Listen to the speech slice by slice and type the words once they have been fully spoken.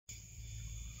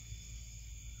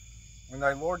When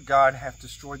thy Lord God hath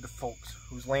destroyed the folks,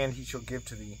 whose land he shall give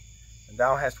to thee, and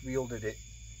thou hast wielded it,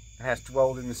 and hast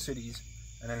dwelled in the cities,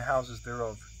 and in houses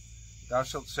thereof, thou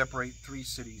shalt separate 3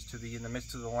 cities to thee in the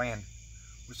midst of the land,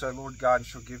 which thy Lord God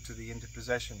shall give to thee into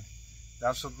possession.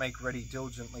 Thou shalt make ready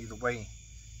diligently the way,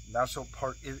 and thou shalt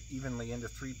part evenly into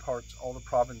 3 parts all the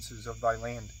provinces of thy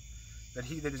land, that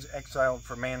he that is exiled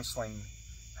for manslaying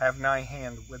have nigh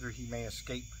hand whither he may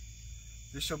escape.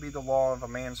 This shall be the law of a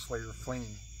manslayer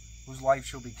fleeing, whose life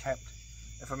shall be kept.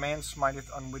 If a man smiteth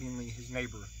unwittingly his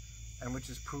neighbor, and which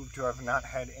is proved to have not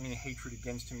had any hatred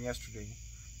against him yesterday,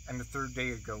 and the 3rd day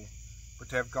ago, but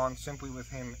to have gone simply with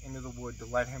him into the wood to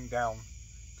let him down,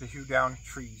 to hew down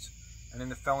trees, and in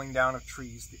the felling down of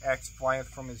trees the axe flieth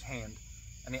from his hand,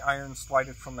 and the iron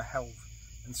slideth from the helve,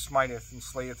 and smiteth and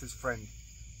slayeth his friend,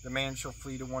 the man shall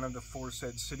flee to one of the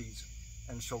foresaid cities,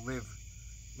 and shall live,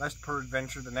 lest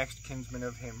peradventure the next kinsman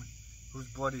of him, whose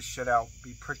blood is shed out,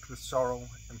 be pricked with sorrow,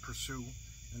 and pursue,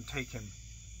 and take him,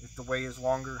 if the way is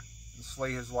longer, and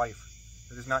slay his life,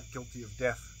 that is not guilty of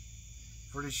death.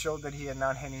 For it is showed that he had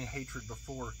not any hatred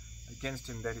before against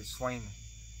him that is slain.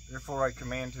 Therefore I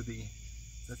command to thee,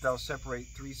 that thou separate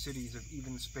 3 cities of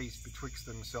even space betwixt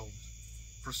themselves.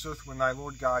 Forsooth, when thy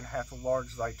Lord God hath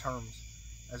enlarged thy terms,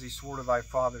 as he swore to thy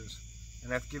fathers,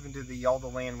 and hath given to thee all the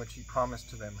land which he promised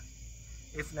to them,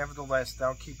 if nevertheless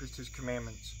thou keepest his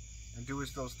commandments, and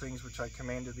doest those things which I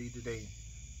commanded thee today,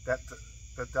 that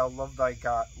thou love thy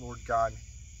God, Lord God,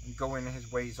 and go in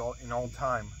his ways in all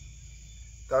time,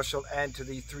 thou shalt add to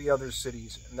thee 3 other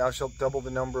cities, and thou shalt double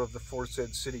the number of the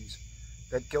foresaid cities,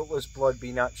 that guiltless blood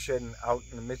be not shed out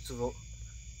in the midst of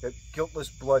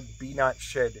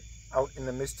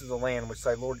the land which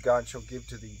thy Lord God shall give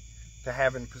to thee, to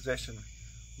have in possession,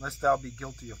 lest thou be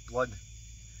guilty of blood.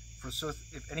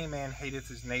 Forsooth, if any man hateth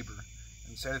his neighbor,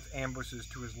 and setteth ambushes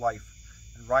to his life,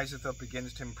 and riseth up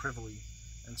against him privily,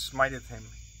 and smiteth him,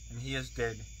 and he is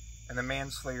dead, and the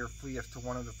manslayer fleeth to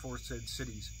one of the foresaid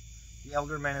cities, the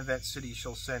elder men of that city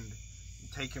shall send,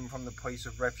 and take him from the place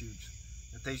of refuge,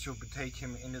 that they shall betake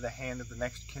him into the hand of the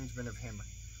next kinsman of him,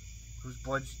 whose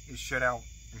blood is shed out,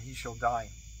 and he shall die.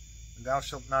 And thou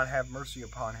shalt not have mercy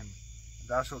upon him, and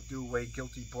thou shalt do away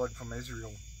guilty blood from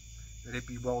Israel, that it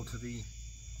be well to thee.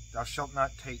 Thou shalt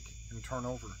not take and turn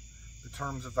over the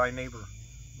terms of thy neighbor,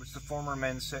 which the former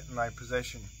men set in thy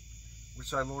possession,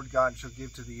 which thy Lord God shall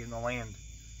give to thee in the land,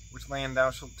 which land thou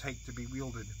shalt take to be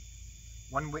wielded.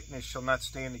 1 witness shall not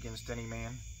stand against any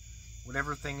man,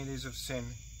 whatever thing it is of sin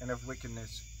and of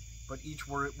wickedness, but each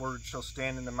word shall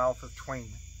stand in the mouth of 2,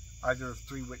 either of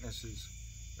 3 witnesses.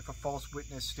 If a false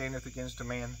witness standeth against a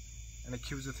man, and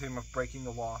accuseth him of breaking the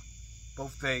law,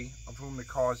 both they, of whom the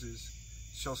cause is,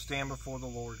 shall stand before the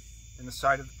Lord, in the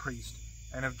sight of the priest,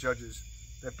 and of judges,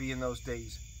 that be in those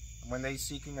days. And when they,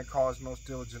 seeking the cause most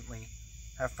diligently,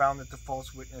 have found that the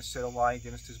false witness said a lie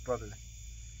against his brother,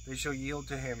 they shall yield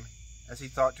to him, as he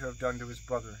thought to have done to his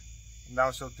brother, and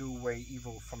thou shalt do away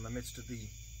evil from the midst of thee,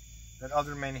 that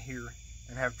other men hear,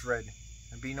 and have dread,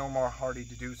 and be no more hardy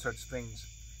to do such things.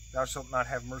 Thou shalt not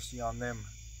have mercy on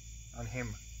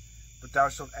him, but thou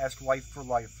shalt ask life for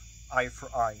life, eye for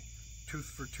eye, tooth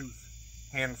for tooth,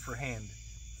 hand for hand,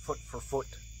 foot for foot.